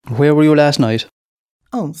Where were you last night?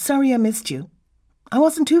 Oh, sorry I missed you. I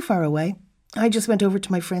wasn't too far away. I just went over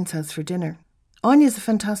to my friend's house for dinner. Anya's a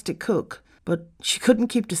fantastic cook, but she couldn't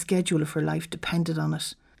keep the schedule if her life depended on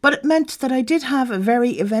it. But it meant that I did have a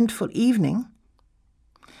very eventful evening.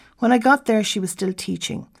 When I got there, she was still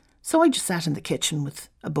teaching, so I just sat in the kitchen with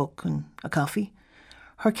a book and a coffee.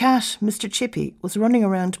 Her cat, Mr. Chippy, was running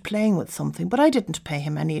around playing with something, but I didn't pay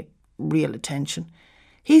him any real attention.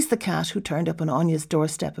 He's the cat who turned up on Anya's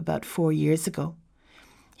doorstep about 4 years ago.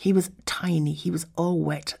 He was tiny, he was all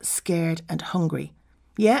wet, scared and hungry.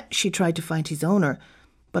 Yeah, she tried to find his owner,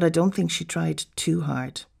 but I don't think she tried too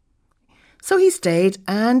hard. So he stayed,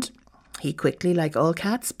 and he quickly, like all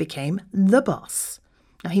cats, became the boss.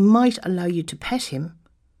 Now, he might allow you to pet him,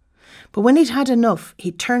 but when he'd had enough,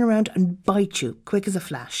 he'd turn around and bite you, quick as a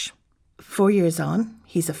flash. 4 years on,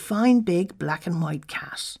 he's a fine big black and white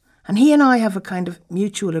cat, and he and I have a kind of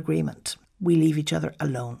mutual agreement. We leave each other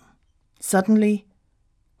alone. Suddenly,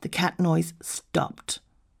 the cat noise stopped,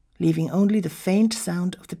 leaving only the faint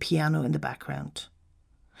sound of the piano in the background.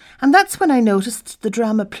 And that's when I noticed the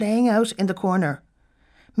drama playing out in the corner.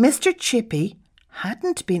 Mr. Chippy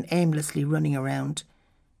hadn't been aimlessly running around.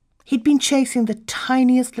 He'd been chasing the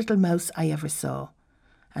tiniest little mouse I ever saw,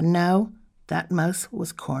 and now that mouse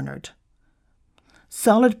was cornered.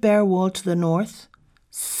 Solid bare wall to the north,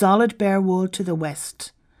 solid bare wall to the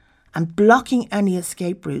west, and blocking any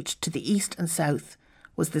escape route to the east and south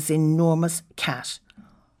was this enormous cat,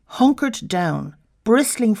 hunkered down,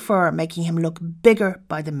 bristling fur making him look bigger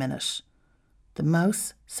by the minute. The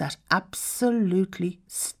mouse sat absolutely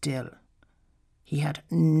still. He had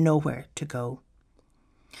nowhere to go.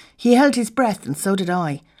 He held his breath, and so did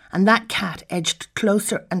I, and that cat edged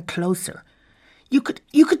closer and closer. You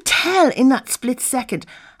could tell in that split second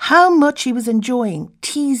how much he was enjoying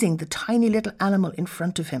teasing the tiny little animal in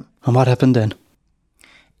front of him. And what happened then?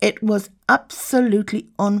 It was absolutely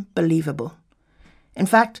unbelievable. In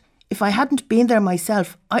fact, if I hadn't been there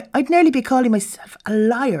myself, I'd nearly be calling myself a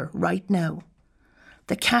liar right now.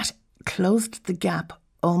 The cat closed the gap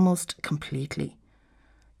almost completely.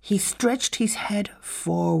 He stretched his head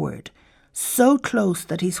forward, so close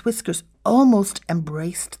that his whiskers almost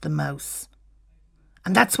embraced the mouse.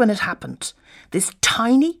 And that's when it happened. This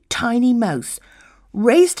tiny, tiny mouse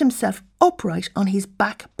raised himself upright on his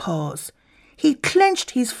back paws. He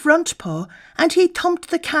clenched his front paw and he thumped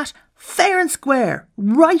the cat fair and square,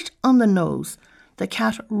 right on the nose. The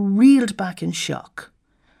cat reeled back in shock.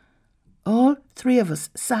 All three of us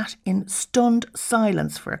sat in stunned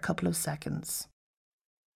silence for a couple of seconds.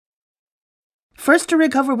 First to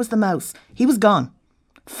recover was the mouse. He was gone.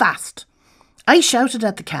 Fast. I shouted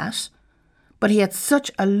at the cat, but he had such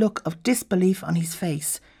a look of disbelief on his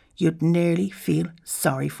face, you'd nearly feel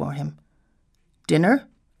sorry for him. Dinner?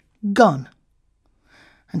 Gone.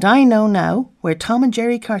 And I know now where Tom and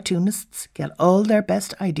Jerry cartoonists get all their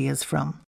best ideas from.